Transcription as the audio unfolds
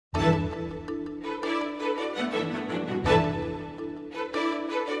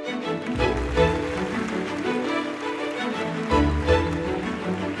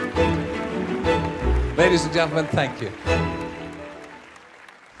Ladies and gentlemen, thank you.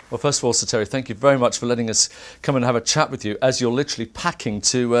 Well, first of all, Sir Terry, thank you very much for letting us come and have a chat with you as you're literally packing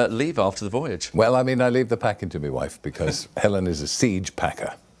to leave after the voyage. Well, I mean, I leave the packing to my wife because Helen is a siege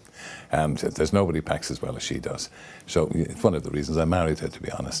packer. And there's nobody packs as well as she does. So it's one of the reasons I married her, to be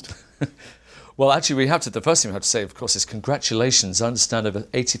honest. Well, actually, the first thing we have to say, of course, is congratulations. I understand over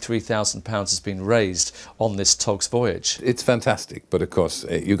 £83,000 has been raised on this TOGS voyage. It's fantastic, but of course,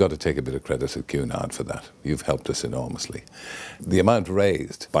 you've got to take a bit of credit at Cunard for that. You've helped us enormously. The amount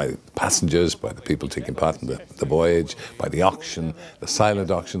raised by passengers, by the people taking part in the voyage, by the auction, the silent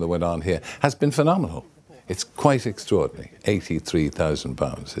auction that went on here, has been phenomenal. It's quite extraordinary.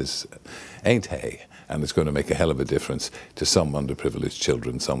 £83,000 ain't hay. And it's going to make a hell of a difference to some underprivileged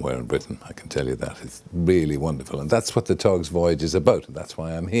children somewhere in Britain, I can tell you that. It's really wonderful. And that's what the TOGS voyage is about, and that's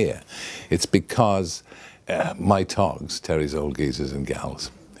why I'm here. It's because my TOGS, Terry's Old Geezers and Gals,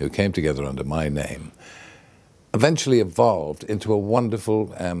 who came together under my name, eventually evolved into a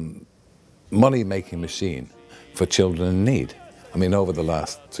wonderful money-making machine for children in need. I mean, over the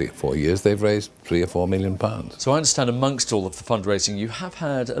last 3 or 4 years, they've raised £3 or £4 million. So I understand amongst all of the fundraising, you have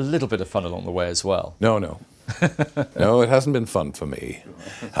had a little bit of fun along the way as well. No. No, it hasn't been fun for me.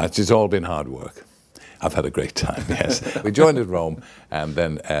 It's all been hard work. I've had a great time, yes. We joined at Rome, and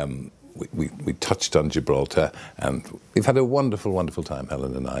then we touched on Gibraltar, and we've had a wonderful, wonderful time,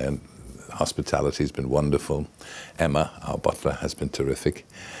 Helen and I, and hospitality's been wonderful. Emma, our butler, has been terrific.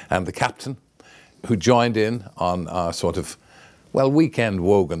 And the captain, who joined in on our sort of weekend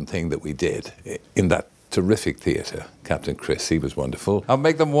Wogan thing that we did in that terrific theatre. Captain Chris, he was wonderful. I'll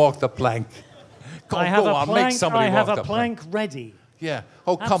make them walk the plank. I have a plank ready. Yeah.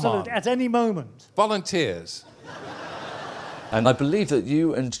 Oh, come on. At any moment. Volunteers. And I believe that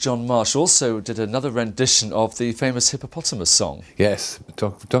you and John Marsh also did another rendition of the famous hippopotamus song. Yes,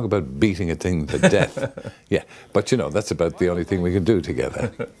 talk about beating a thing to death. Yeah, but you know, that's about the only thing we can do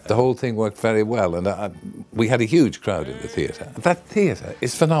together. The whole thing worked very well, and we had a huge crowd in the theatre. That theatre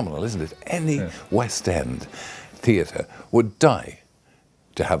is phenomenal, isn't it? Any West End theatre would die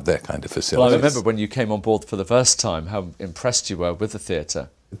to have that kind of facility. Well, I remember when you came on board for the first time, how impressed you were with the theatre.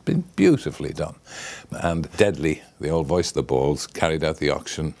 It's been beautifully done. And Deadly, the old voice of the balls, carried out the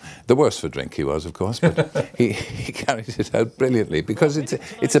auction. The worse for drink he was, of course, but he carried it out brilliantly because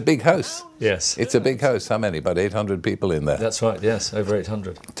it's a big house. Yes. It's a big house. How many? About 800 people in there. That's right, yes, over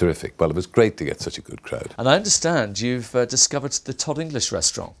 800. Terrific. Well, it was great to get such a good crowd. And I understand you've discovered the Todd English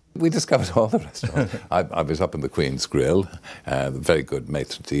restaurant. We discovered all the restaurants. I was up in the Queen's Grill, very good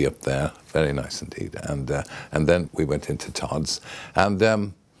maitre d' up there, very nice indeed. And then we went into Todd's,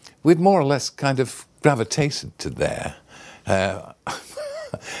 and we'd more or less kind of gravitated to there. But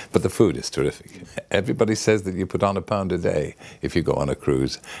the food is terrific. Everybody says that you put on £1 a day if you go on a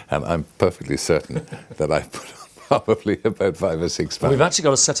cruise, and I'm perfectly certain that I put on probably about £5 or £6. Well, we've actually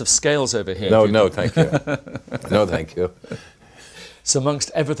got a set of scales over here. No, thank you. No, thank you. So amongst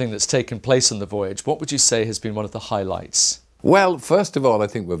everything that's taken place on the voyage, what would you say has been one of the highlights? Well, first of all, I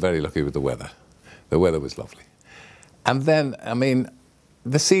think we're very lucky with the weather. The weather was lovely. And then, I mean,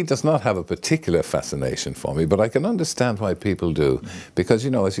 the sea does not have a particular fascination for me, but I can understand why people do. Because,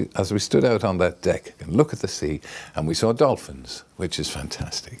 you know, as we stood out on that deck and look at the sea, and we saw dolphins, which is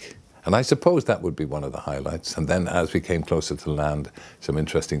fantastic. And I suppose that would be one of the highlights. And then as we came closer to land, some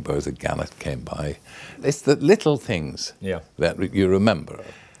interesting birds of gannet came by. It's the little things that you remember.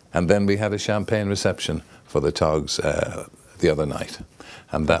 And then we had a champagne reception for the TOGS the other night.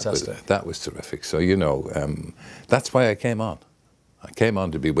 And that was terrific. So, you know, that's why I came on. I came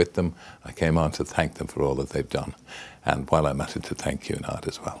on to be with them. I came on to thank them for all that they've done. And while I'm at it, to thank Cunard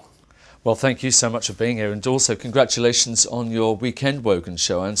as well. Well, thank you so much for being here, and also congratulations on your weekend Wogan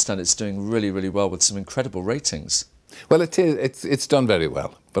show. I understand it's doing really, really well with some incredible ratings. Well, it's done very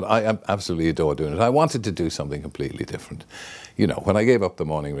well, but I absolutely adore doing it. I wanted to do something completely different. You know, when I gave up the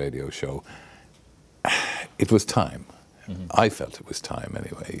morning radio show, it was time. I felt it was time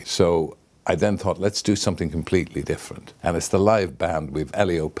anyway. So I then thought, let's do something completely different. And it's the live band with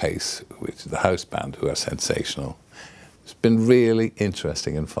Elio Pace, which is the house band, who are sensational. It's been really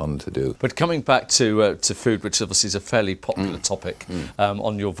interesting and fun to do. But coming back to food, which obviously is a fairly popular topic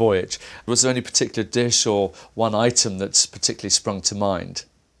on your voyage, was there any particular dish or one item that's particularly sprung to mind?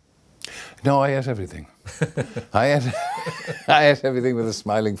 No, I ate everything. I ate everything with a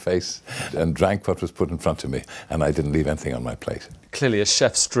smiling face and drank what was put in front of me, and I didn't leave anything on my plate. Clearly a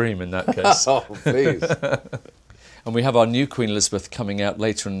chef's dream in that case. Oh, please. And we have our new Queen Elizabeth coming out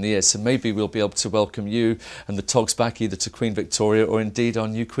later in the year, so maybe we'll be able to welcome you and the TOGS back either to Queen Victoria or indeed our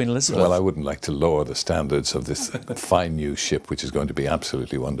new Queen Elizabeth. Well, I wouldn't like to lower the standards of this fine new ship, which is going to be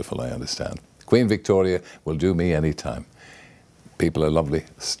absolutely wonderful, I understand. Queen Victoria will do me any time. People are lovely,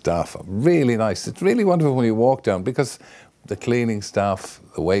 staff are really nice. It's really wonderful when you walk down, because the cleaning staff,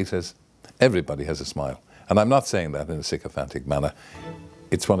 the waiters, everybody has a smile. And I'm not saying that in a sycophantic manner.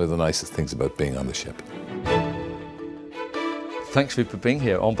 It's one of the nicest things about being on the ship. Thanks for being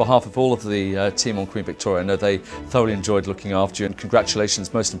here. On behalf of all of the team on Queen Victoria, I know they thoroughly enjoyed looking after you, and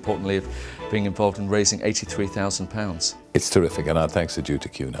congratulations, most importantly, of being involved in raising £83,000. It's terrific, and our thanks are due to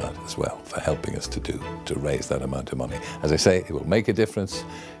Cunard as well for helping us to raise that amount of money. As I say, it will make a difference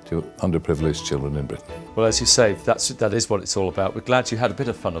to underprivileged children in Britain. Well, as you say, that is what it's all about. We're glad you had a bit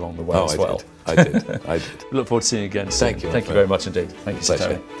of fun along the way as well. I did. Look forward to seeing you again soon. Thank you. Thank you very much indeed. Thank you, Sir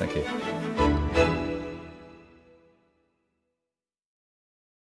Tony. Thank you.